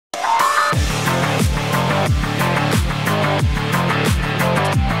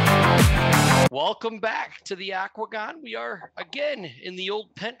Welcome back to the Aquagon. We are again in the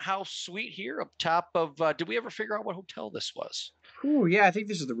old penthouse suite here up top of. Did we ever figure out what hotel this was? Ooh, yeah, I think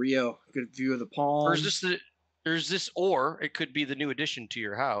this is the Rio. Good view of the Or is this palms. the? Or is this? Or it could be the new addition to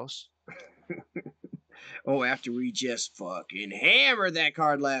your house. Oh, after we just fucking hammered that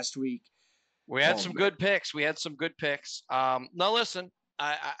card last week. We had Oh some man. good picks. We had some good picks. Now listen,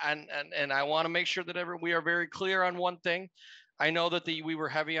 and I want to make sure that we are very clear on one thing. I know that we were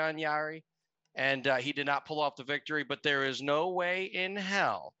heavy on Yari, and he did not pull off the victory. But there is no way in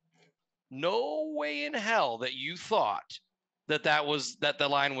hell that you thought that the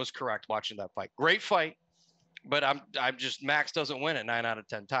line was correct watching that fight. Great fight, but I'm just Max doesn't win it 9 out of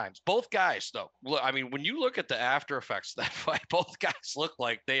 10 times. Both guys though. I mean, when you look at the after effects of that fight, both guys look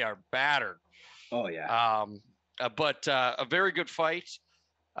like they are battered. Oh yeah. But a very good fight,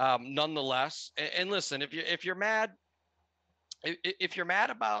 nonetheless. And listen, if you're mad, if you're mad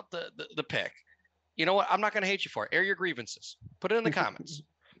about the pick, you know what? I'm not going to hate you for it. Air your grievances. Put it in the comments.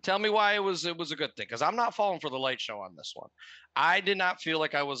 Tell me why it was a good thing, because I'm not falling for the light show on this one. I did not feel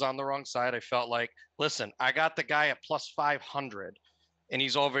like I was on the wrong side. I felt like, listen, I got the guy at plus 500, and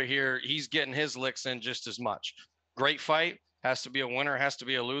he's over here. He's getting his licks in just as much. Great fight. Has to be a winner, has to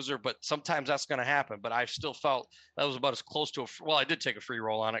be a loser, but sometimes that's going to happen. But I still felt that was about as close to well, I did take a free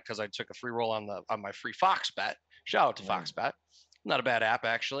roll on it because I took a free roll on my free Fox bet. Shout out to Fox Bet. Not a bad app,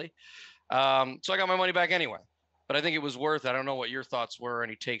 actually. So I got my money back anyway. But I think it was worth it. I don't know what your thoughts were,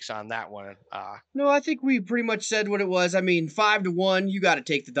 any takes on that one. No, I think we pretty much said what it was. I mean, 5-1, you got to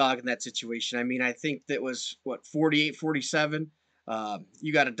take the dog in that situation. I mean, I think that was what 48-47.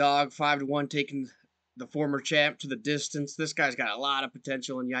 You got a dog 5-1 taking the former champ to the distance. This guy's got a lot of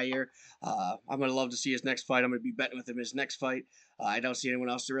potential in Yair. I'm gonna love to see his next fight. I'm gonna be betting with him his next fight. I don't see anyone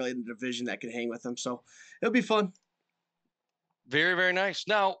else really in the division that can hang with him, so it'll be fun. Very, very nice.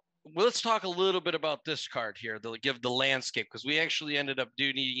 Now, let's talk a little bit about this card here. They'll give the landscape, because we actually ended up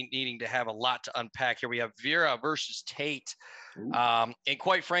needing to have a lot to unpack here. We have Vieira versus Tate. And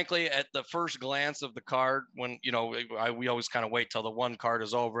quite frankly, at the first glance of the card, when, we always kind of wait till the one card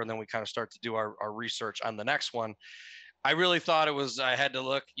is over and then we kind of start to do our research on the next one. I really thought I had to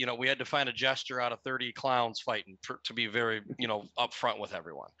look, we had to find a gesture out of 30 clowns fighting to be very, upfront with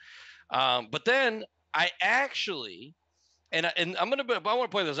everyone. But then I actually, and I want to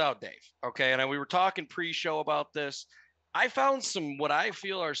point this out, Dave. Okay. And we were talking pre-show about this. I found what I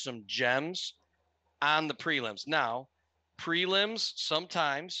feel are some gems on the prelims. Now, prelims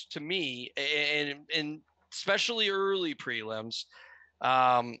sometimes, to me, and especially early prelims,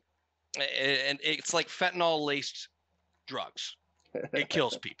 and it's like fentanyl laced drugs. It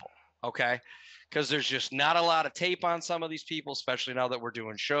kills people. Okay. Because there's just not a lot of tape on some of these people, especially now that we're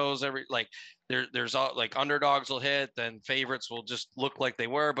doing shows. There's like underdogs will hit, then favorites will just look like they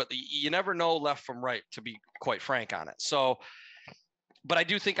were, but you never know left from right, to be quite frank on it. So, but I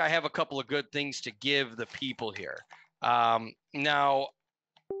do think I have a couple of good things to give the people here. Now,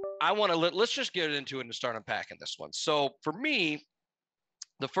 I want to let's just get into it and start unpacking this one. So for me,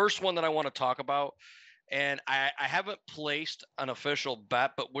 the first one that I want to talk about, and I haven't placed an official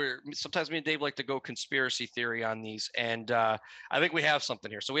bet, but sometimes me and Dave like to go conspiracy theory on these, and I think we have something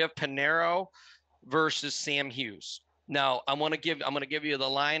here. So we have Pinheiro versus Sam Hughes. Now I'm gonna give you the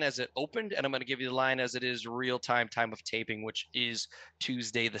line as it opened, and I'm gonna give you the line as it is time of taping, which is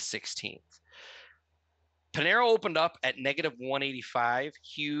Tuesday the 16th. Pinheiro opened up at negative 185.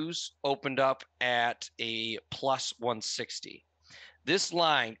 Hughes opened up at a plus 160. This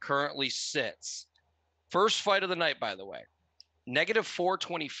line currently sits, first fight of the night, by the way, negative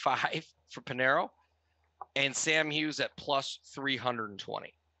 425 for Pinheiro, and Sam Hughes at plus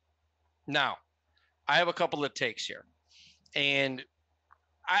 320. Now, I have a couple of takes here. And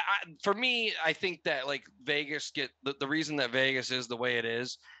for me, I think that like Vegas the reason that Vegas is the way it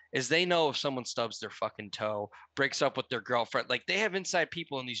is they know if someone stubs their fucking toe, breaks up with their girlfriend, like they have inside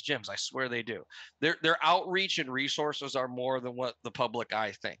people in these gyms. I swear they do. Their outreach and resources are more than what the public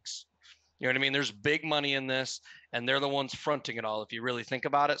eye thinks. You know what I mean? There's big money in this, and they're the ones fronting it all, if you really think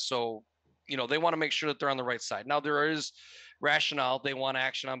about it. So, they want to make sure that they're on the right side. Now, there is rationale. They want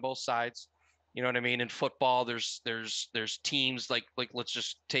action on both sides. You know what I mean? In football, there's teams like let's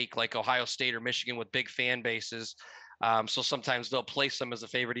just take like Ohio State or Michigan with big fan bases. So sometimes they'll place them as a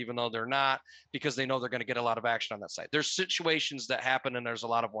favorite, even though they're not, because they know they're going to get a lot of action on that side. There's situations that happen, and there's a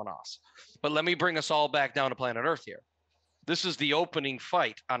lot of one-offs. But let me bring us all back down to planet Earth here. This is the opening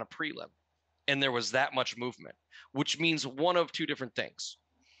fight on a prelim, and there was that much movement, which means one of two different things.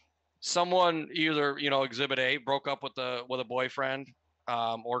 Someone either, Exhibit A broke up with a boyfriend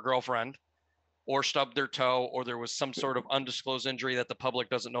or girlfriend, or stubbed their toe, or there was some sort of undisclosed injury that the public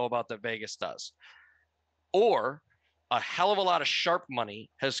doesn't know about that Vegas does. Or a hell of a lot of sharp money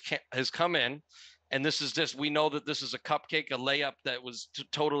has come in, and we know that this is a cupcake, a layup that was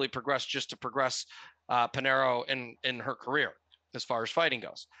totally progressed just to progress Pinheiro in her career as far as fighting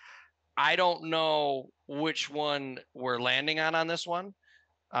goes. I don't know which one we're landing on this one.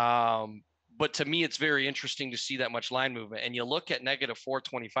 But to me, it's very interesting to see that much line movement. And you look at negative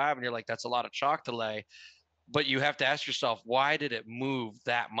 425 and you're like, that's a lot of chalk to lay. But you have to ask yourself, why did it move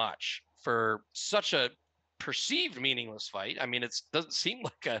that much for such a perceived meaningless fight? I mean, it doesn't seem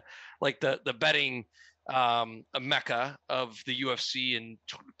like the betting a mecca of the UFC in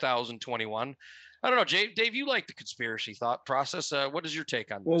 2021. I don't know, Dave, you like the conspiracy thought process. What is your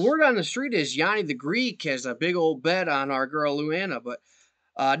take on Well, this? word on the street is Yanni the Greek has a big old bet on our girl Luana, but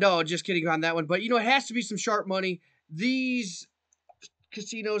no, just kidding on that one. But it has to be some sharp money. These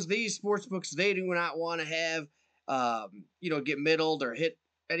casinos, these sports books, they do not want to have, get middled or hit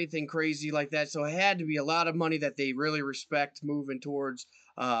anything crazy like that. So it had to be a lot of money that they really respect moving towards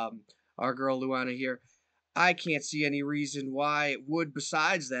our girl Luana here. I can't see any reason why it would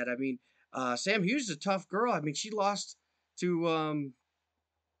besides that. I mean, Sam Hughes is a tough girl. I mean, she lost to,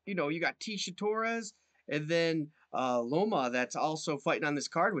 you got Tisha Torres and then Loma that's also fighting on this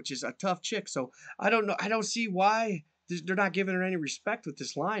card, which is a tough chick. So I don't know. I don't see why they're not giving her any respect with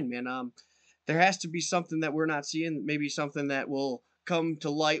this line, man. There has to be something that we're not seeing. Maybe something that will come to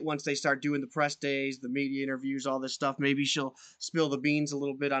light once they start doing the press days, the media interviews, all this stuff. Maybe she'll spill the beans a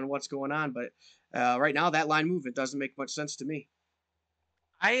little bit on what's going on. But right now, that line movement doesn't make much sense to me.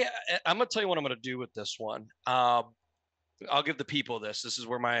 I'm gonna tell you what I'm gonna do with this one. I'll give the people this. This is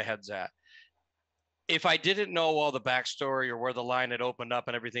where my head's at. If I didn't know all the backstory or where the line had opened up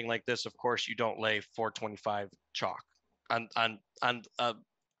and everything like this, of course you don't lay 425 chalk on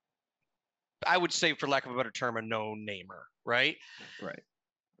I would say, for lack of a better term, a no-namer, right? Right.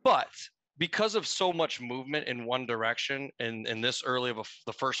 But because of so much movement in one direction in this early of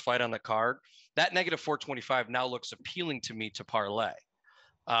the first fight on the card, that negative 425 now looks appealing to me to parlay.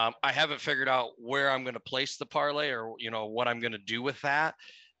 I haven't figured out where I'm going to place the parlay or what I'm going to do with that.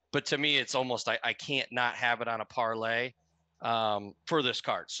 But to me, it's almost I can't not have it on a parlay for this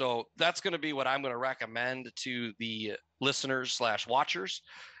card. So that's going to be what I'm going to recommend to the listeners/watchers.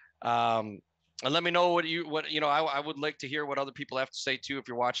 And let me know I would like to hear what other people have to say too. If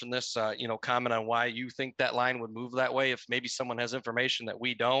you're watching this, comment on why you think that line would move that way. If maybe someone has information that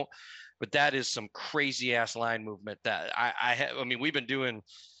we don't, but that is some crazy ass line movement that I mean, we've been doing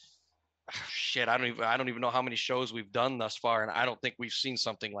shit. I don't even know how many shows we've done thus far. And I don't think we've seen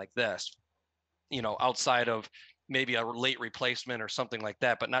something like this, outside of maybe a late replacement or something like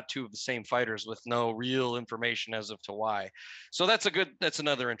that, but not two of the same fighters with no real information as of to why. So that's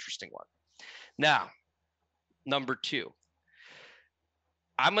another interesting one. Now, number 2,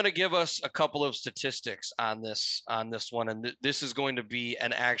 I'm going to give us a couple of statistics on this one, and this is going to be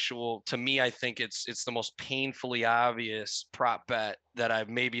an actual. To me, I think it's the most painfully obvious prop bet that I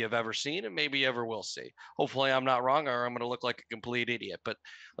maybe have ever seen, and maybe ever will see. Hopefully, I'm not wrong, or I'm going to look like a complete idiot. But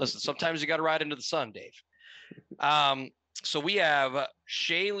listen, sometimes you got to ride into the sun, Dave. So we have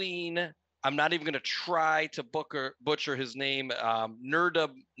Shailene. I'm not even going to try to butcher his name.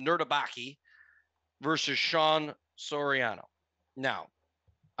 Nerdabaki versus Sean Soriano. Now,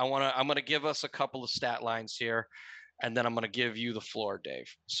 I'm going to give us a couple of stat lines here, and then I'm going to give you the floor, Dave.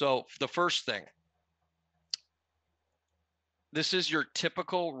 So the first thing, this is your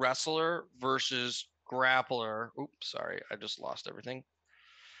typical wrestler versus grappler. Oops, sorry, I just lost everything.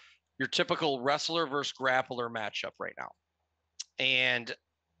 Your typical wrestler versus grappler matchup right now. And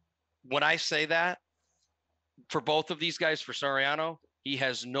when I say that, for both of these guys, for Soriano, he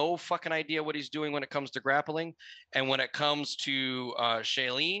has no fucking idea what he's doing when it comes to grappling. And when it comes to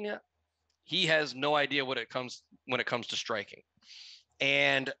Shailene, he has no idea when it comes to striking.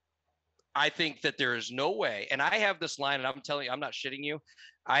 And I think that there is no way. And I have this line, and I'm telling you, I'm not shitting you.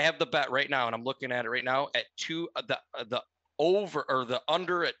 I have the bet right now, and I'm looking at it right now at the over or the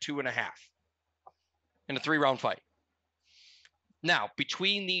under at 2.5 in a 3-round fight. Now,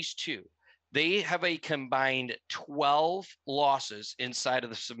 between these two, they have a combined 12 losses inside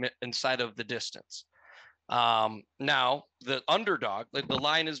of the distance. Now, the underdog, the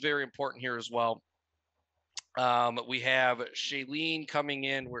line is very important here as well. We have Shailene coming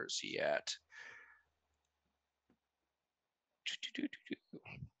in. Where is he at? Do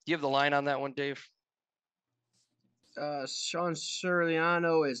you have the line on that one, Dave? Sean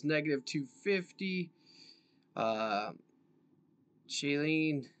Soriano is negative 250.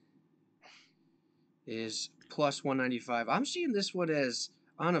 Shailene is plus 195. I'm seeing this one as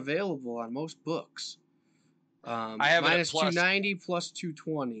unavailable on most books. I have it at Minus 290, plus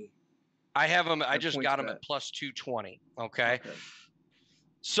 220. I have him. I At just got him PointsBet. at plus 220. Okay. Okay.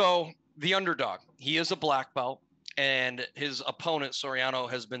 So the underdog, he is a black belt, and his opponent Soriano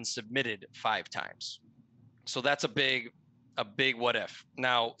has been submitted 5 times. So that's a big what if.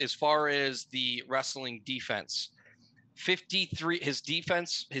 Now, as far as the wrestling defense, 53, his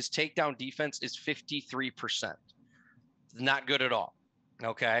takedown defense is 53%. Not good at all.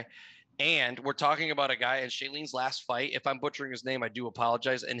 Okay. And we're talking about a guy in Shailene's last fight. If I'm butchering his name, I do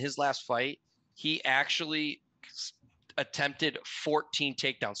apologize. In his last fight, he actually attempted 14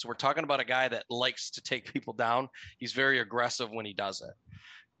 takedowns. So we're talking about a guy that likes to take people down. He's very aggressive when he does it.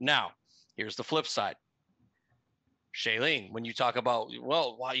 Now, here's the flip side. Shailene, when you talk about,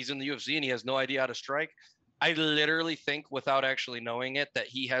 well, why he's in the UFC and he has no idea how to strike, I literally think, without actually knowing it, that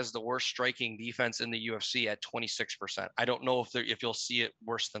he has the worst striking defense in the UFC at 26%. I don't know if you'll see it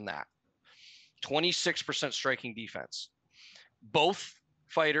worse than that. 26% striking defense. Both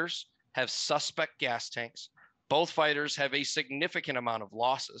fighters have suspect gas tanks. Both fighters have a significant amount of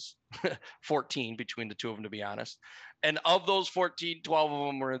losses, 14 between the two of them, to be honest. And of those 14, 12 of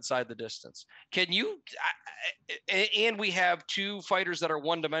them were inside the distance. And we have 2 fighters that are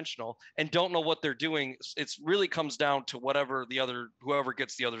one-dimensional and don't know what they're doing. It really comes down to whoever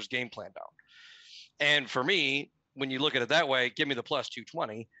gets the other's game plan down. And for me, when you look at it that way, give me the plus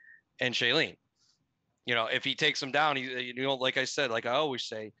 220 and Shailene. If he takes him down, like I said, like I always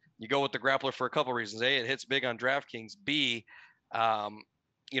say, you go with the grappler for a couple of reasons. A, it hits big on DraftKings. B, I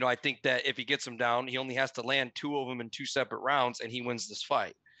think that if he gets him down, he only has to land 2 of them in 2 separate rounds, and he wins this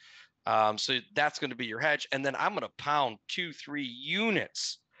fight. So that's going to be your hedge. And then I'm going to pound 2-3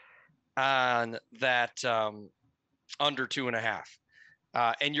 units on that under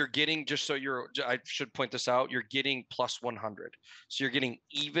 2.5. And you're getting, I should point this out, you're getting plus 100. So you're getting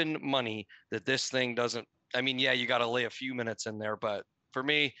even money that this thing doesn't, you got to lay a few minutes in there, but for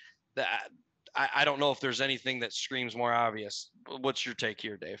me, I don't know if there's anything that screams more obvious. What's your take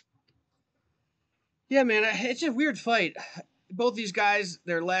here, Dave? Yeah, man, it's a weird fight. Both these guys,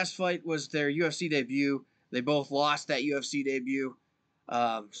 their last fight was their UFC debut. They both lost that UFC debut.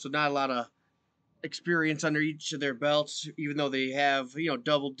 So not a lot of experience under each of their belts, even though they have,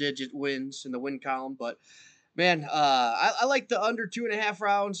 double-digit wins in the win column. But, man, I like the under 2.5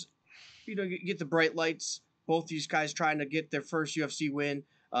 rounds. Get the bright lights. Both these guys trying to get their first UFC win.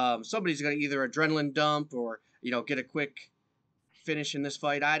 Somebody's going to either adrenaline dump or, get a quick finish in this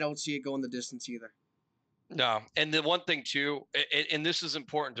fight. I don't see it going the distance either. No, and the one thing too, and this is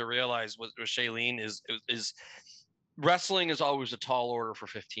important to realize with Shailene is wrestling is always a tall order for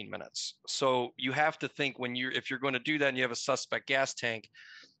 15 minutes. So you have to think if you're going to do that and you have a suspect gas tank,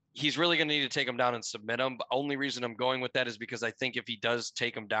 he's really going to need to take him down and submit him. The only reason I'm going with that is because I think if he does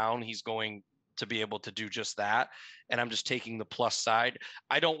take him down, he's going to be able to do just that. And I'm just taking the plus side.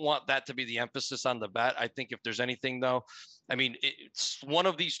 I don't want that to be the emphasis on the bet. I think if there's anything though, it's one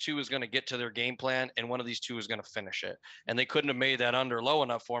of these 2 is going to get to their game plan and one of these 2 is going to finish it. And they couldn't have made that under low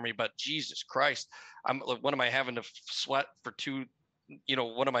enough for me, but Jesus Christ, what am I having to sweat for 2?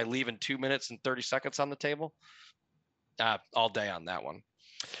 What am I leaving 2 minutes and 30 seconds on the table? All day on that one.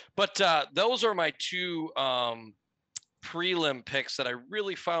 But those are my 2 prelim picks that I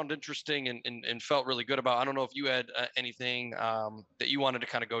really found interesting and felt really good about. I don't know if you had anything that you wanted to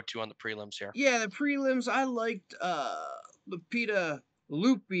kind of go to on the prelims here. Yeah, the prelims, I liked Lupita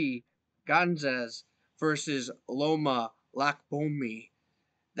Lupi Gonzalez versus Loma Lakbomi.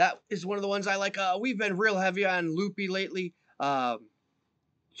 That is one of the ones I like. We've been real heavy on Lupi lately.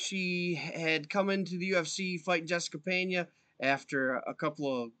 She had come into the UFC fighting Jessica Pena after a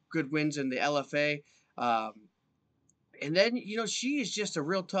couple of good wins in the LFA. And then, she is just a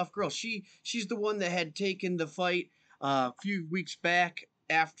real tough girl. She's the one that had taken the fight a few weeks back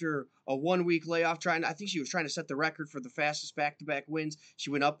after a 1-week layoff. I think she was trying to set the record for the fastest back-to-back wins.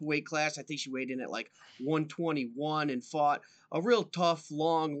 She went up a weight class. I think she weighed in at like 121 and fought a real tough,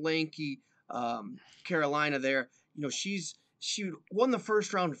 long, lanky Carolina there. She won the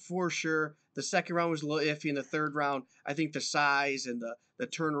first round for sure. The second round was a little iffy. In the third round, I think the size and the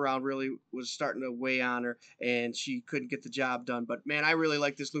turnaround really was starting to weigh on her, and she couldn't get the job done. But, man, I really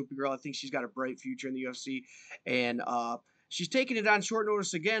like this Lupi girl. I think she's got a bright future in the UFC. And she's taking it on short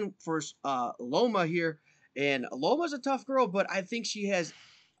notice again for Loma here. And Loma's a tough girl, but I think she has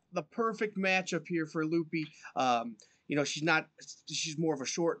the perfect matchup here for Lupi. She's more of a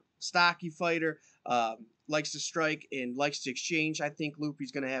short, stocky fighter. Likes to strike and likes to exchange. I think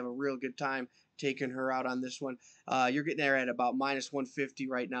Lupi's going to have a real good time taking her out on this one. You're getting there at about minus 150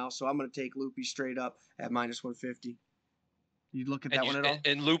 right now, so I'm going to take Lupi straight up at minus 150. You look at And that one at all?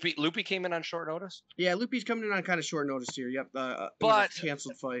 and Loopy came in on short notice. Yeah, Loopy's coming in on kind of short notice here. Yep, it was But a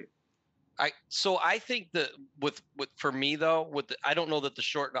canceled fight. I think that with for me though, I don't know that the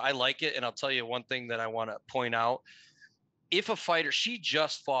short, I like it, and I'll tell you one thing that I want to point out. If a fighter, she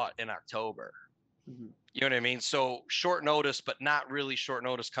just fought in October. Mm-hmm. You know what I mean? So short notice, but not really short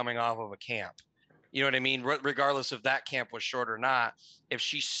notice coming off of a camp. You know what I mean? Regardless if that camp was short or not, if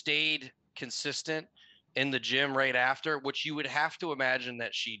she stayed consistent in the gym right after, which you would have to imagine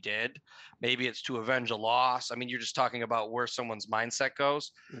that she did, maybe it's to avenge a loss. I mean, you're just talking about where someone's mindset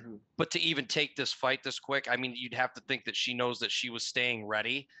goes. Mm-hmm. But to even take this fight this quick, I mean, you'd have to think that she knows that she was staying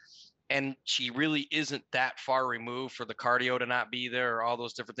ready. And she really isn't that far removed for the cardio to not be there or all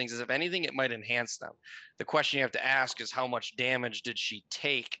those different things. As if anything, it might enhance them. The question you have to ask is how much damage did she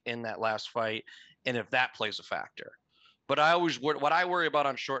take in that last fight, and if that plays a factor. But what I worry about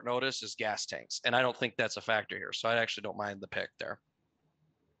on short notice is gas tanks, and I don't think that's a factor here. So I actually don't mind the pick there.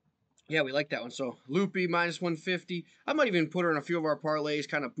 Yeah, we like that one. So Loopy minus 150. I might even put her in a few of our parlays,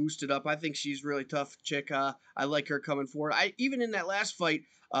 kind of boosted up. I think she's really tough chick. I like her coming forward. Even in that last fight,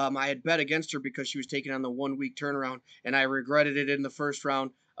 I had bet against her because she was taking on the 1 week turnaround, and I regretted it in the first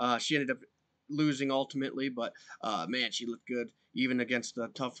round. She ended up losing ultimately, but man, she looked good even against the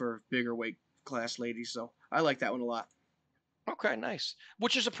tougher, bigger weight class ladies. So I like that one a lot. Okay, nice.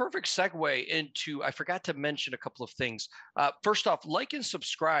 Which is a perfect segue into, I forgot to mention a couple of things. First off, like and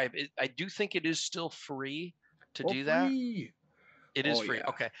subscribe. I do think it is still free to do that. Free. It is free. Yeah.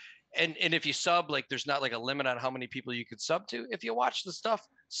 Okay. And if you sub, like there's not like a limit on how many people you could sub to. If you watch the stuff,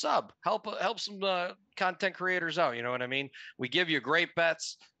 sub. Help some content creators out. You know what I mean? We give you great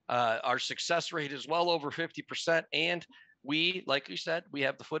bets. Our success rate is well over 50%. And we, like you said, we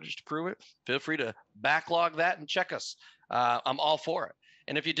have the footage to prove it. Feel free to backlog that and check us. I'm all for it.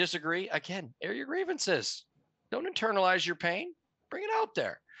 And if you disagree, again, air your grievances. Don't internalize your pain. Bring it out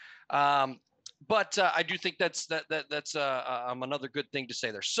there. But I do think that's another good thing to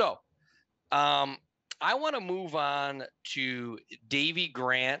say there. So I want to move on to Davy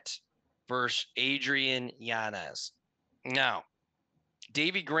Grant versus Adrian Yanez. Now,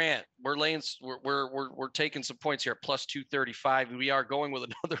 Davy Grant, we're taking some points here at plus 235. We are going with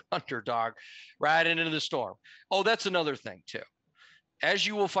another underdog right into the storm. Oh, that's another thing too. As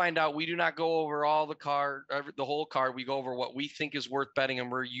you will find out, we do not go over all the whole card. We go over what we think is worth betting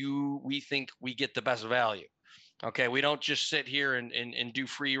and where we think we get the best value. Okay, we don't just sit here and do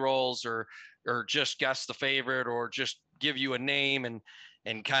free rolls or just guess the favorite or just give you a name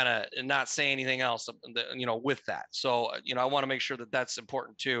and kind of not say anything else, with that. So, I want to make sure that that's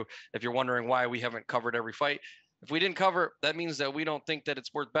important too. If you're wondering why we haven't covered every fight, if we didn't cover, that means that we don't think that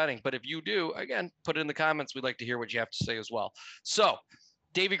it's worth betting. But if you do, again, put it in the comments. We'd like to hear what you have to say as well. So,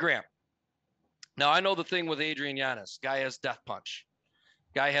 Davy Graham. Now, I know the thing with Adrian Yanez. Guy has death punch.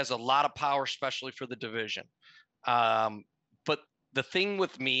 Guy has a lot of power, especially for the division. But the thing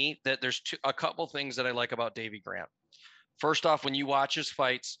with me, that there's a couple things that I like about Davy Grant. First off, when you watch his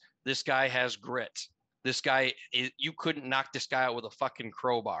fights, this guy has grit. This guy, you couldn't knock this guy out with a fucking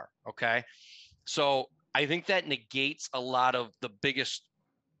crowbar, okay? So I think that negates a lot of the biggest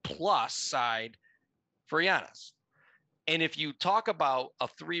plus side for Giannis. And if you talk about a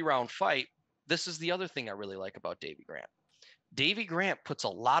 3-round fight, this is the other thing I really like about Davy Grant. Davy Grant puts a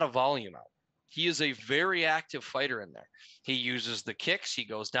lot of volume out. He is a very active fighter in there. He uses the kicks. He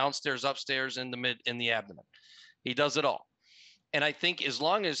goes downstairs, upstairs, in the abdomen. He does it all. And I think as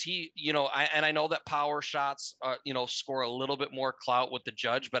long as he, I know that power shots, score a little bit more clout with the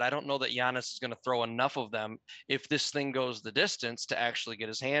judge, but I don't know that Giannis is going to throw enough of them if this thing goes the distance to actually get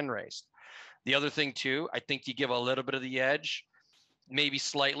his hand raised. The other thing too, I think you give a little bit of the edge, maybe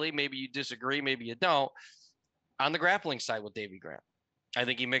slightly, maybe you disagree, maybe you don't, on the grappling side with Davy Grant. I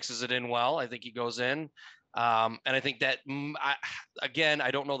think he mixes it in well. I think he goes in. And I think that,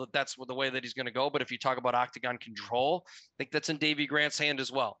 I don't know that that's the way that he's going to go. But if you talk about octagon control, I think that's in Davy Grant's hand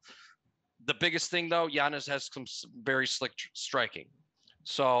as well. The biggest thing, though, Giannis has some very slick striking.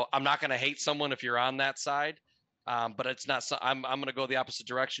 So I'm not going to hate someone if you're on that side. But it's not. I'm going to go the opposite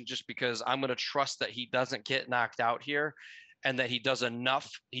direction just because I'm going to trust that he doesn't get knocked out here, and that he does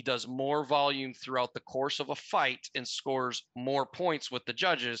enough. He does more volume throughout the course of a fight and scores more points with the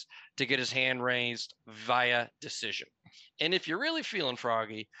judges to get his hand raised via decision. And if you're really feeling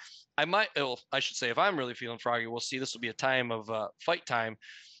froggy, if I'm really feeling froggy, we'll see. This will be a time of fight time.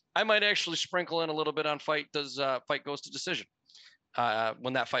 I might actually sprinkle in a little bit on fight goes to decision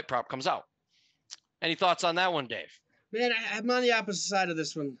when that fight prop comes out. Any thoughts on that one, Dave? Man, I'm on the opposite side of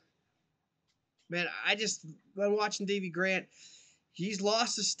this one. Man, when watching Davy Grant, he's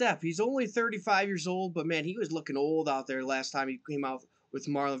lost a step. He's only 35 years old, but man, he was looking old out there last time he came out with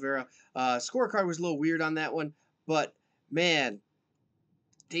Marlon Vera. Scorecard was a little weird on that one, but man,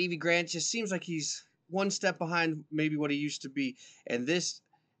 Davy Grant just seems like he's one step behind maybe what he used to be. And this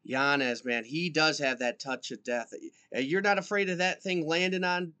Yanez, man, he does have that touch of death. You're not afraid of that thing landing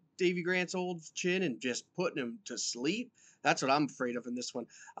on Davy Grant's old chin and just putting him to sleep? That's what I'm afraid of in this one.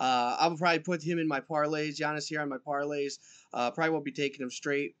 I'll probably put him in my parlays. Giannis here on my parlays. Probably won't be taking him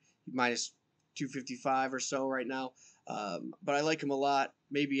straight. Minus 255 or so right now. But I like him a lot.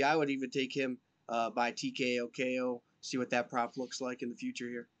 Maybe I would even take him by TKO KO. See what that prop looks like in the future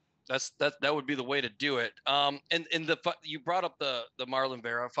here. That would be the way to do it. And you brought up the Marlon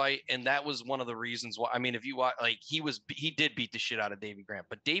Vera fight, and that was one of the reasons why. I mean, if you watch, like he did beat the shit out of Davy Grant,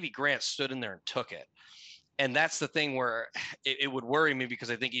 but Davy Grant stood in there and took it. And that's the thing where it would worry me because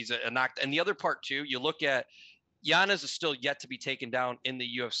I think he's a knocked. And the other part too, you look at Yanez is still yet to be taken down in the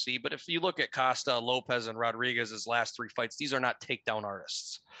UFC. But if you look at Costa, Lopez, and Rodriguez's last 3 fights, these are not takedown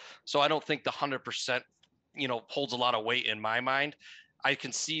artists. So I don't think the 100%, holds a lot of weight in my mind. I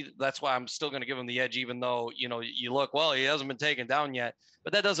can see that's why I'm still going to give him the edge, even though, you look, well, he hasn't been taken down yet,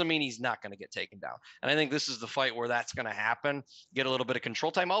 but that doesn't mean he's not going to get taken down. And I think this is the fight where that's going to happen, get a little bit of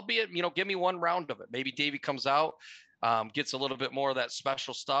control time, albeit, give me one round of it. Maybe Davey comes out, gets a little bit more of that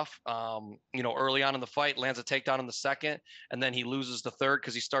special stuff, early on in the fight, lands a takedown in the second, and then he loses the third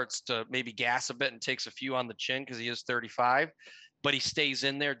because he starts to maybe gas a bit and takes a few on the chin because he is 35. But he stays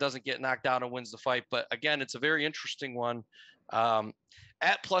in there, doesn't get knocked out and wins the fight. But again, it's a very interesting one.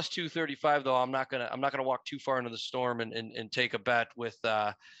 At plus 235, though, I'm not gonna walk too far into the storm and take a bet with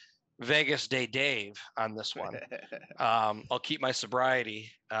Vegas Day Dave on this one. I'll keep my sobriety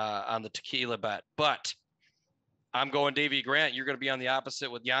on the tequila bet, but I'm going Davy Grant. You're going to be on the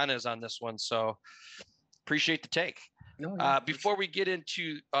opposite with Yanez on this one, so appreciate the take. No, yeah, before we get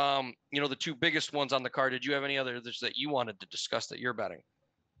into the 2 biggest ones on the card, did you have any others that you wanted to discuss that you're betting?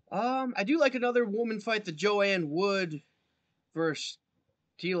 I do like another woman fight, the Joanne Wood versus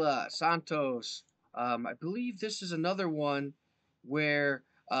Tila Santos. I believe this is another one where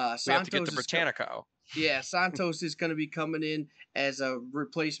Santos we have to get the Britannica. Santos is going to be coming in as a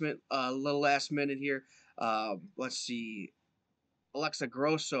replacement a little last minute here. Let's see. Alexa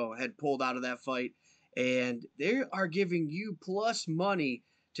Grosso had pulled out of that fight, and they are giving you plus money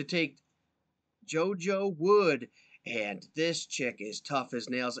to take JoJo Wood. And this chick is tough as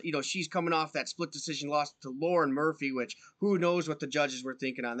nails. She's coming off that split decision loss to Lauren Murphy, which who knows what the judges were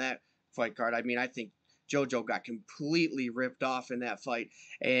thinking on that fight card. I mean, I think JoJo got completely ripped off in that fight.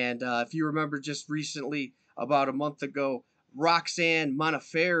 And if you remember just recently, about a month ago, Roxanne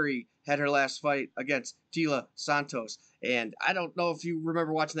Modafferi had her last fight against Tila Santos. And I don't know if you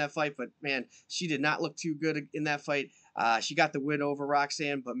remember watching that fight, but man, she did not look too good in that fight. She got the win over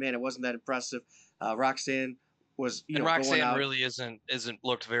Roxanne, but man, it wasn't that impressive. Roxanne was, and Roxanne really isn't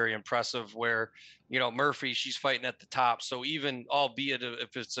looked very impressive. Where Murphy, she's fighting at the top, so even albeit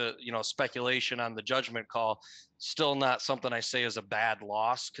if it's a speculation on the judgment call, still not something I say is a bad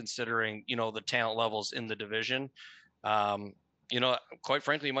loss considering the talent levels in the division. Quite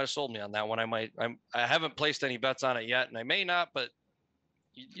frankly, you might have sold me on that one. I haven't placed any bets on it yet, and I may not, but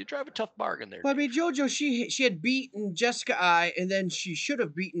you drive a tough bargain there. Well, I mean, JoJo, she had beaten Jessica Ai, and then she should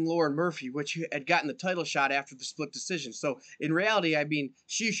have beaten Lauren Murphy, which had gotten the title shot after the split decision. So in reality, I mean,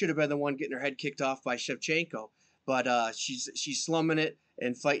 she should have been the one getting her head kicked off by Shevchenko. But she's slumming it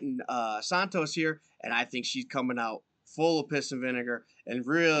and fighting Santos here, and I think she's coming out full of piss and vinegar and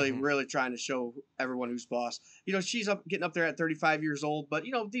really, really trying to show everyone who's boss. She's getting up there at 35 years old, but,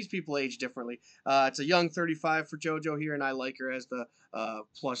 these people age differently. It's a young 35 for JoJo here, and I like her as the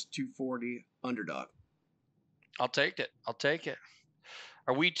plus 240 underdog. I'll take it.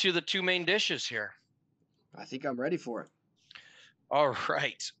 Are we to the 2 main dishes here? I think I'm ready for it. All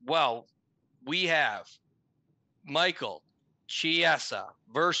right. Well, we have Michael Chiesa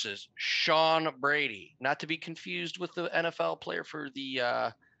versus Sean Brady, not to be confused with the NFL player for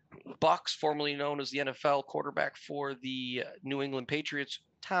the Bucks, formerly known as the NFL quarterback for the New England Patriots,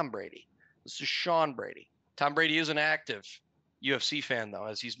 Tom Brady. This is Sean Brady. Tom Brady is an active UFC fan, though,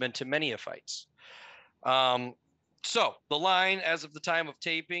 as he's been to many fights. So the line, as of the time of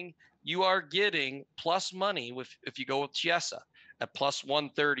taping, you are getting plus money if you go with Chiesa at plus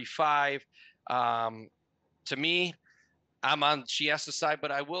 135. To me, I'm on Chiesa's side,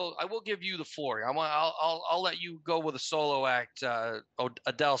 but I will give you the floor. I'll let you go with a solo act,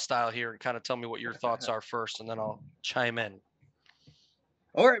 Adele style here, and kind of tell me what your thoughts are first, and then I'll chime in.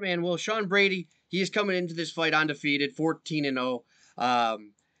 All right, man. Well, Sean Brady, he is coming into this fight undefeated, 14-0.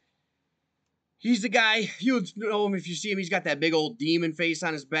 He's the guy, you'll know him if you see him. He's got that big old demon face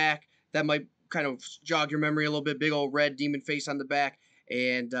on his back. That might kind of jog your memory a little bit. Big old red demon face on the back.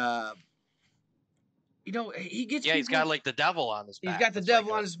 And, he gets Yeah, he's people. got like the devil on his He's back. got the It's like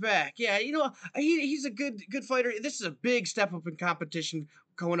devil on his back. Yeah, he's a good fighter. This is a big step up in competition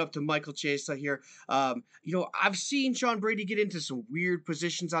going up to Michael Chiesa here. I've seen Sean Brady get into some weird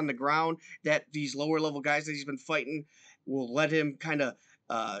positions on the ground that these lower level guys that he's been fighting will let him kind of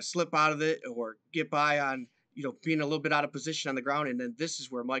slip out of it or get by on being a little bit out of position on the ground. And then this is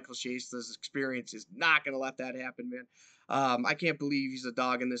where Michael Chiesa's experience is not going to let that happen, man. I can't believe he's a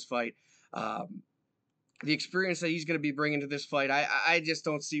dog in this fight. The experience that he's going to be bringing to this fight, I just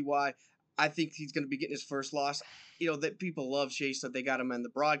don't see why. I think he's going to be getting his first loss. That people love Chase, that they got him in the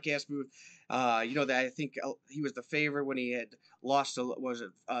broadcast booth. That I think he was the favorite when he had lost to, was it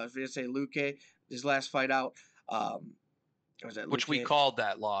Vince Luque, his last fight out. Was that which Luque? we called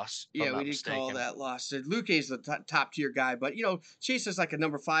that loss. Yeah, we did call that loss. Luque's the top tier guy, but Chase is like a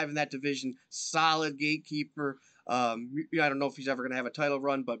number 5 in that division, solid gatekeeper. I don't know if he's ever going to have a title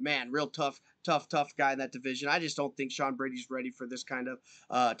run, but man, real tough guy in that division. I just don't think Sean Brady's ready for this kind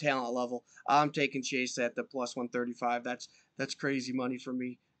of talent level. I'm taking Chase at the plus 135. That's crazy money for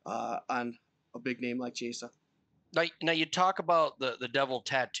me on a big name like Chase. Now you talk about the devil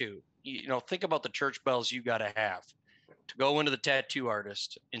tattoo. Think about the church bells you got to have to go into the tattoo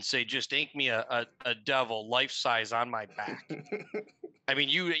artist and say, just ink me a devil life size on my back. I mean,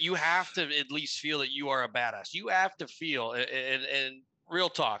 you have to at least feel that you are a badass. You have to feel, and real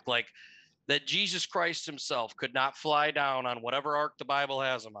talk, like that Jesus Christ himself could not fly down on whatever ark the Bible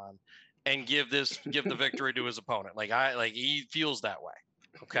has him on and give the victory to his opponent. Like he feels that way.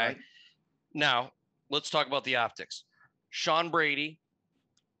 Okay. Right. Now let's talk about the optics. Sean Brady,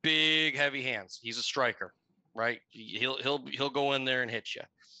 big, heavy hands. He's a striker, right? He'll go in there and hit you.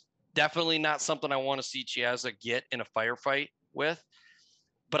 Definitely not something I want to see Chiesa get in a firefight with.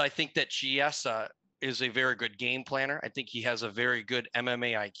 But I think that Chiesa is a very good game planner. I think he has a very good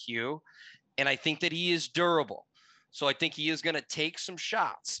MMA IQ. And I think that he is durable. So I think he is going to take some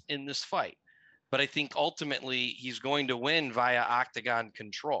shots in this fight. But I think ultimately he's going to win via octagon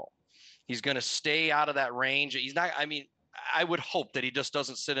control. He's going to stay out of that range. He's not, I would hope that he just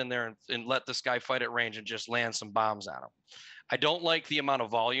doesn't sit in there and let this guy fight at range and just land some bombs on him. I don't like the amount of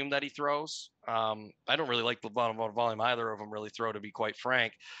volume that he throws. I don't really like the amount of volume either of them really throw, to be quite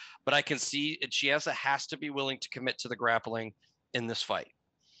frank. But I can see Chiesa has to be willing to commit to the grappling in this fight.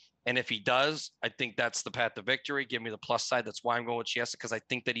 And if he does, I think that's the path to victory. Give me the plus side. That's why I'm going with Chiesa, because I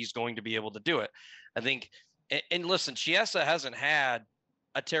think that he's going to be able to do it. I think, and listen, Chiesa hasn't had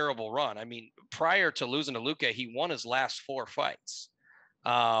a terrible run. I mean, prior to losing to Luque, he won his last 4 fights.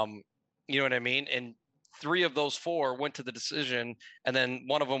 You know what I mean? And 3 of those 4 went to the decision, and then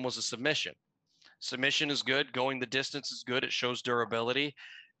one of them was a submission. Submission is good. Going the distance is good. It shows durability.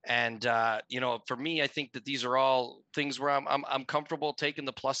 And for me, I think that these are all things where I'm comfortable taking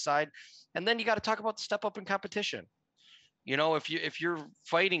the plus side. And then you got to talk about the step up in competition. If you're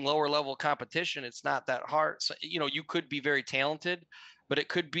fighting lower level competition, it's not that hard. So, you could be very talented, but it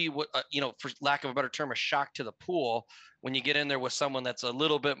could be what for lack of a better term, a shock to the pool when you get in there with someone that's a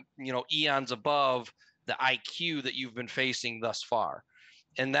little bit eons above the IQ that you've been facing thus far.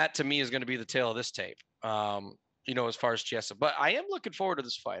 And that to me is going to be the tail of this tape. As far as Chiesa, but I am looking forward to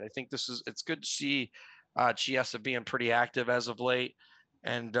this fight. I think it's good to see Chiesa being pretty active as of late.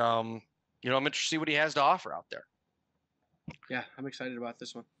 And, I'm interested to see what he has to offer out there. Yeah, I'm excited about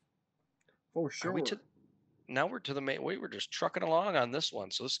this one. For sure. Now we're to the main. We're just trucking along on this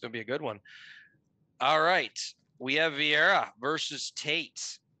one. So this is going to be a good one. All right. We have Vieira versus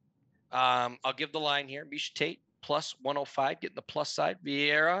Tate. I'll give the line here. Miesha Tate plus 105, getting the plus side.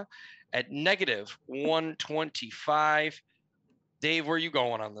 Vieira at negative 125. Dave, where are you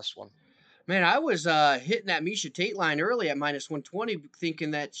going on this one? Man, I was hitting that Miesha Tate line early at minus 120,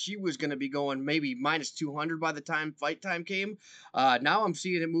 thinking that she was going to be going maybe minus 200 by the time fight time came. Now I'm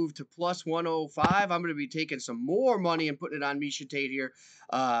seeing it move to plus 105. I'm going to be taking some more money and putting it on Miesha Tate here.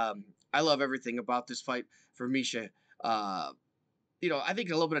 I love everything about this fight for Miesha. I think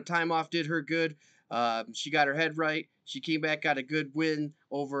a little bit of time off did her good. She got her head right. She came back, got a good win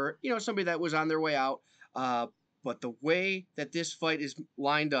over, somebody that was on their way out. But the way that this fight is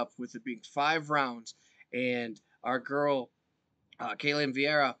lined up with it being 5 rounds and our girl, Kaylin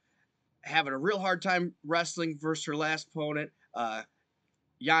Vieira, having a real hard time wrestling versus her last opponent,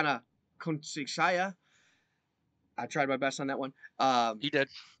 Yana Kuntsishaya. I tried my best on that one. You did.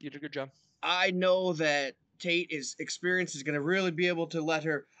 You did a good job. I know that Tate's experience is going to really be able to let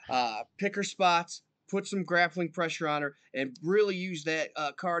her pick her spots, put some grappling pressure on her, and really use that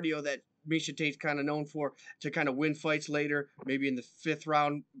cardio that Miesha Tate's kind of known for, to kind of win fights later, maybe in the 5th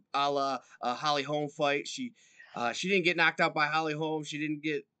round, a la Holly Holm fight. She didn't get knocked out by Holly Holm. She didn't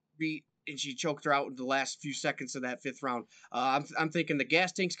get beat, and she choked her out in the last few seconds of that 5th round. I'm thinking the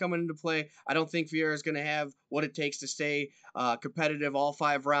gas tank's coming into play. I don't think Vieira's going to have what it takes to stay competitive all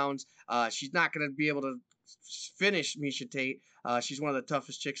 5 rounds. She's not going to be able to finish Miesha Tate. She's one of the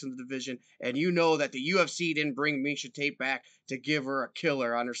toughest chicks in the division, and you know that the UFC didn't bring Miesha Tate back to give her a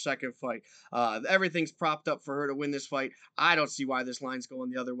killer on her 2nd fight. Everything's propped up for her to win this fight. I don't see why this line's going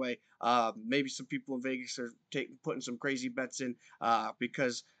the other way. Maybe some people in Vegas are putting some crazy bets in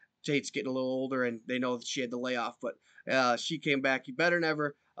because Tate's getting a little older and they know that she had the layoff, but she came back better than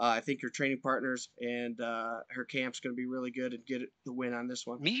ever. I think her training partners and her camp's going to be really good and get the win on this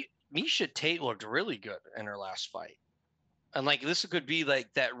one. Miesha Tate looked really good in her last fight. And like, this could be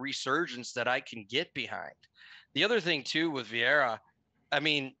like that resurgence that I can get behind. The other thing too with Vieira, I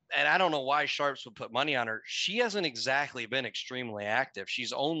mean, and I don't know why Sharps would put money on her. She hasn't exactly been extremely active.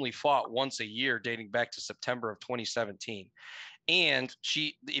 She's only fought once a year dating back to September of 2017. And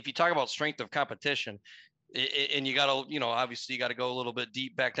if you talk about strength of competition, and you got to, obviously you got to go a little bit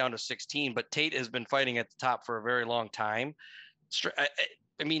deep back down to 16, but Tate has been fighting at the top for a very long time.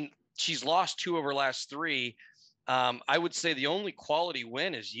 I mean, she's lost 2 of her last 3. I would say the only quality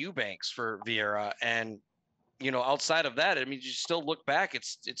win is Eubanks for Vieira. And, outside of that, I mean, you still look back,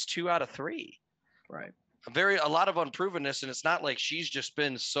 it's 2 out of 3. Right. A lot of unprovenness. And it's not like she's just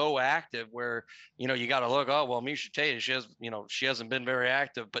been so active where, you got to look, oh, well, Miesha Tate, she hasn't been very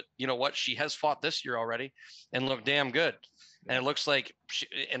active, but you know what? She has fought this year already and looked damn good. Yeah. And it looks like,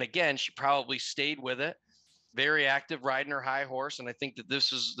 she probably stayed with it. Very active, riding her high horse, and I think that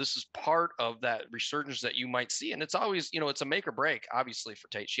this is part of that resurgence that you might see. And it's always, it's a make or break, obviously, for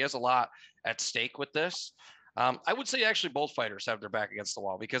Tate. She has a lot at stake with this. I would say actually both fighters have their back against the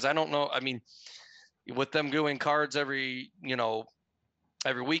wall because I don't know. I mean, with them doing cards every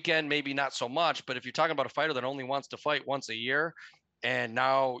weekend, maybe not so much. But if you're talking about a fighter that only wants to fight once a year, and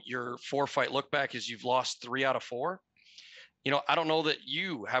now your 4-fight look back is you've lost 3 out of 4. I don't know that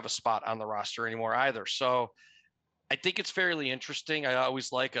you have a spot on the roster anymore either. So I think it's fairly interesting. I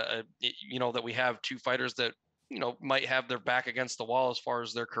always like that we have 2 fighters that, might have their back against the wall as far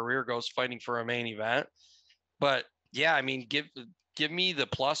as their career goes, fighting for a main event. But yeah, I mean, give me the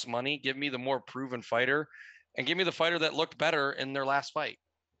plus money, give me the more proven fighter, and give me the fighter that looked better in their last fight.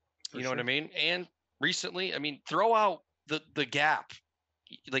 You know what I mean? And recently, I mean, throw out the gap.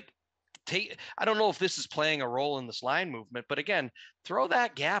 Like, I don't know if this is playing a role in this line movement, but again, throw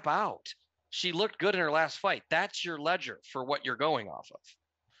that gap out. She looked good in her last fight. That's your ledger for what you're going off of.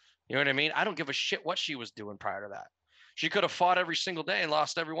 You know what I mean? I don't give a shit what she was doing prior to that. She could have fought every single day and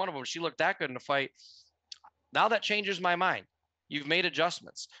lost every one of them. She looked that good in a fight. Now that changes my mind. You've made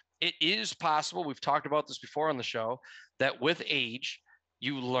adjustments. It is possible, we've talked about this before on the show, that with age,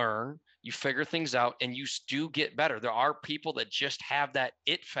 you learn, you figure things out, and you do get better. There are people that just have that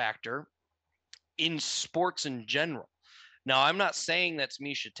it factor in sports in general. Now, I'm not saying that's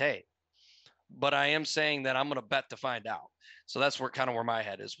Miesha Tate, but I am saying that I'm going to bet to find out. So that's where my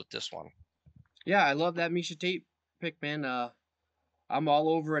head is with this one. Yeah, I love that Miesha Tate pick, man. I'm all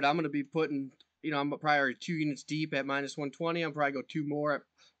over it. I'm going to be putting, I'm probably 2 units deep at -120. I'm probably go 2 more at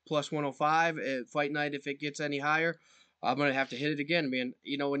 +105 at Fight Night if it gets any higher. I'm going to have to hit it again, man.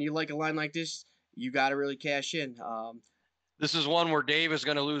 When you like a line like this, you got to really cash in. This is one where Dave is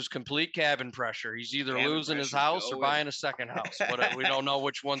going to lose complete cabin pressure. He's either losing his house or buying a second house, but we don't know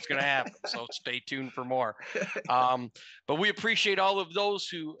which one's going to happen. So stay tuned for more. But we appreciate all of those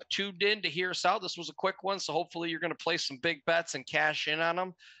who tuned in to hear us out. This was a quick one, so hopefully you're going to place some big bets and cash in on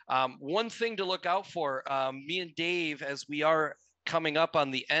them. One thing to look out for, me and Dave, as we are coming up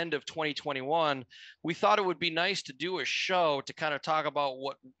on the end of 2021, we thought it would be nice to do a show to kind of talk about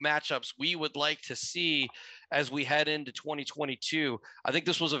what matchups we would like to see as we head into 2022. I think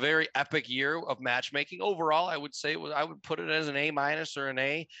this was a very epic year of matchmaking. Overall, I would say I would put it as an A- or an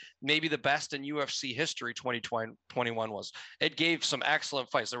A, maybe the best in UFC history. 2021 was. It gave some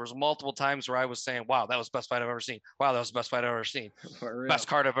excellent fights. There was multiple times where I was saying, wow, that was the best fight I've ever seen. Wow, that was the best fight I've ever seen. Best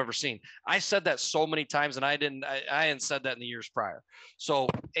card I've ever seen. I said that so many times, and I hadn't said that in the years prior. So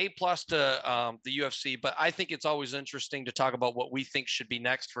A+ to the UFC, but I think it's always interesting to talk about what we think should be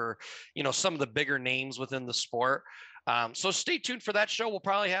next for, some of the bigger names within the sport. So stay tuned for that show. We'll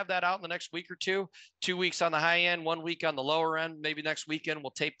probably have that out in the next week or 2. 2 weeks on the high end, 1 week on the lower end. Maybe next weekend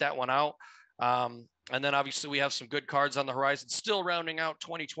we'll tape that one out. And then obviously we have some good cards on the horizon, still rounding out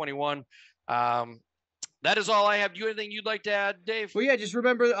 2021. That is all I have. Do you have anything you'd like to add, Dave? Well, yeah, just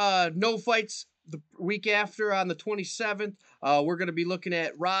remember, no fights the week after on the 27th, we're going to be looking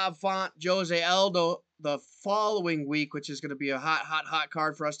at Rob Font, Jose Aldo the following week, which is going to be a hot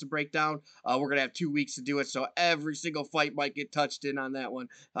card for us to break down. We're going to have 2 weeks to do it, so every single fight might get touched in on that one.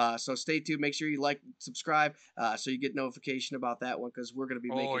 So stay tuned. Make sure you like and subscribe so you get notification about that one, because we're going to be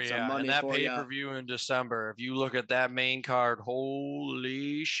making some money and that for you. pay-per-view in December, if you look at that main card,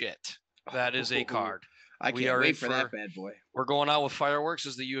 holy shit. That is a card. I can't wait for that bad boy. We're going out with fireworks,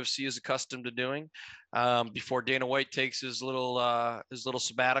 as the UFC is accustomed to doing, before Dana White takes his little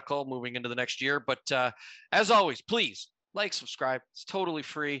sabbatical moving into the next year. But as always, please like, subscribe. It's totally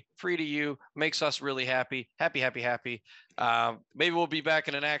free to you. Makes us really happy. Maybe we'll be back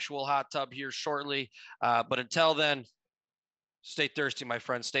in an actual hot tub here shortly. But until then, stay thirsty, my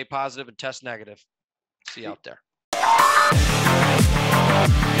friends. Stay positive and test negative. See you out there.